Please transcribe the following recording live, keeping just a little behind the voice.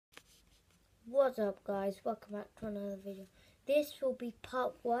What's up, guys? Welcome back to another video. This will be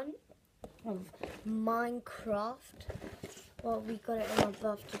part 1 of Minecraft. Well, we got it in our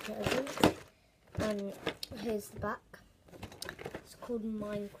birthday present, and here's the back. It's called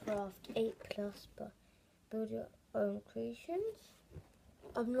Minecraft 8 Plus, but build your own creations.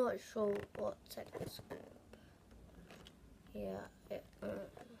 I'm not sure what settings. Yeah,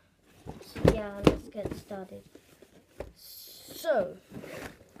 let's get started. So,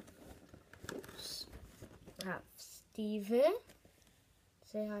 have Steve here.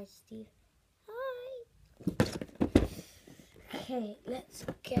 Say hi, Steve. Hi. Okay, let's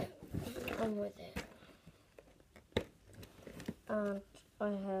get on with it. And I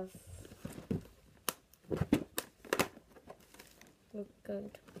have. We're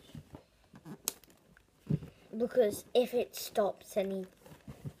going to, because if it stops any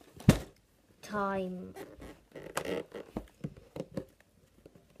time.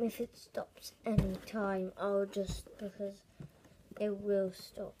 If it stops any time, I'll just, because it will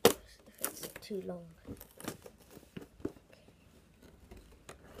stop if it's too long.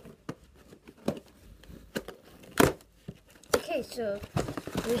 Okay, so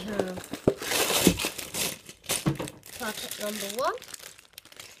we have packet number 1,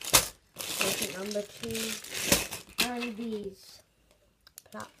 packet number 2, and these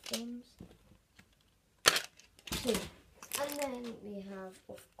platforms 2. And then we have,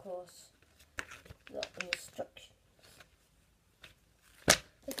 of course, the instructions.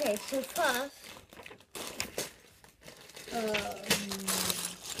 Okay, so first,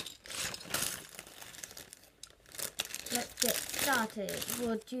 let's get started.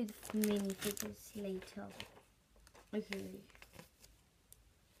 We'll do the minifigures later. Okay,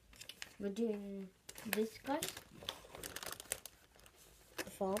 we're doing this, guys.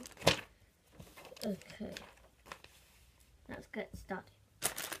 The farm. Okay. Let's get started.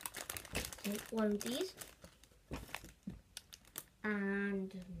 Take one of these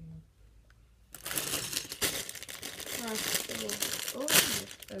and first let's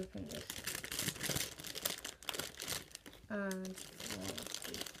open this and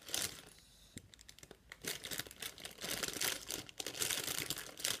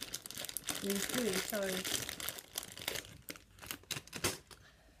sorry.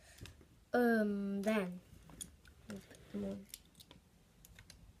 Then.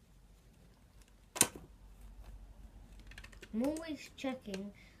 I'm always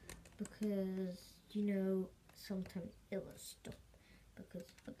checking because, you know, sometimes it will stop because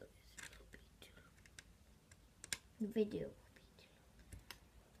otherwise it will be too long. The video will be too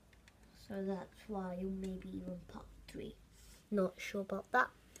long. So that's why maybe even part 3. Not sure about that.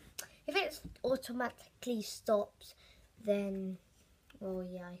 If it automatically stops, then, well,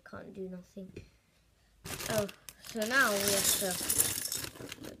 yeah, I can't do nothing. Oh, so now we have to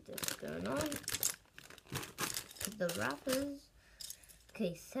put this going on. The wrappers.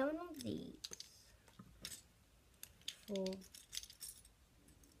 Okay, 7 of these. 4.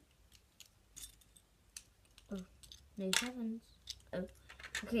 Oh, no 7s. Oh,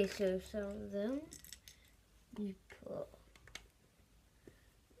 okay, so 7 of them. You put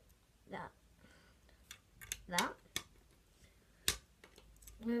that.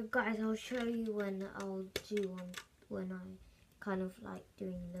 Well, guys, I'll show you when I'll do one when I kind of like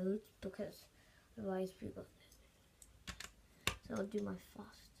doing loads, because otherwise we got this. So I'll do my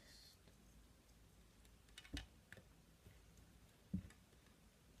fastest.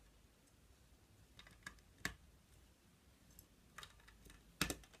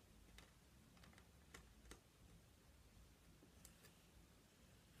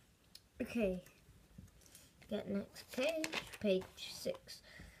 Okay. Get next page, page 6.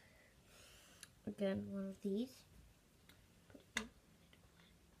 Again, one of these.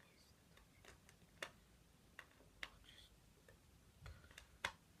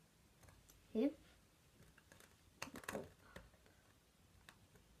 Here.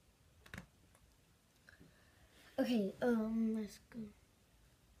 Okay, let's go.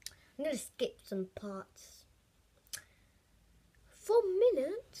 I'm gonna skip some parts. 4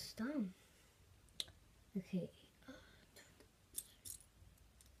 minutes? Damn. Okay.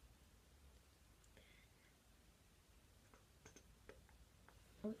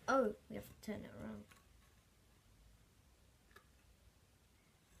 Oh, we have to turn it around.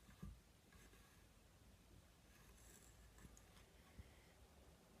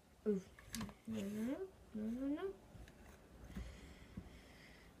 Ooh. No.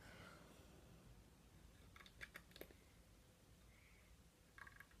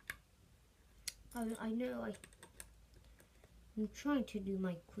 I know I'm trying to do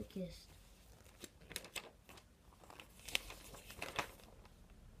my quickest.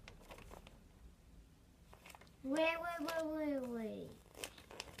 Wait.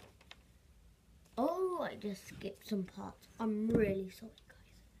 Oh, I just skipped some parts. I'm really sorry, guys.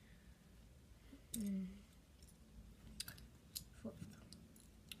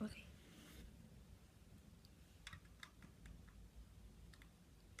 Okay.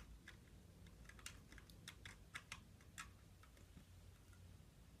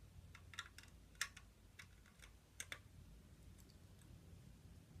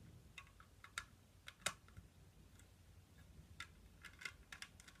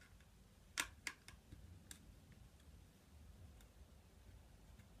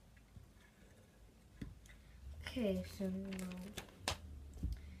 Okay, so now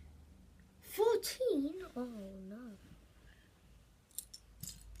 14. Oh no.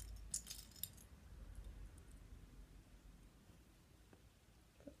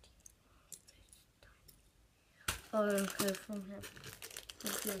 Oh, okay, from here.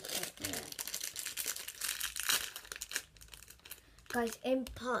 Guys, in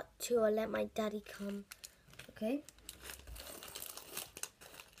part 2, I'll let my daddy come. Okay?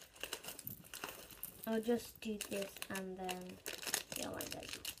 I'll just do this and then yeah, my daddy.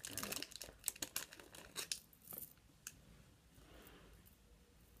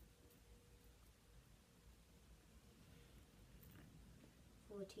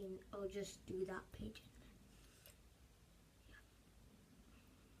 14. I'll just do that page.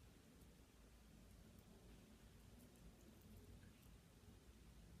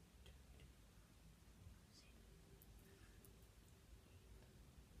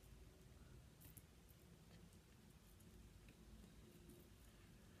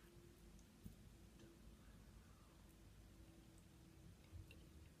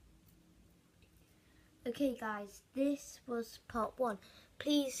 Okay guys, this was part 1.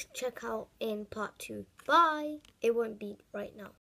 Please check out in part 2. Bye! It won't be right now.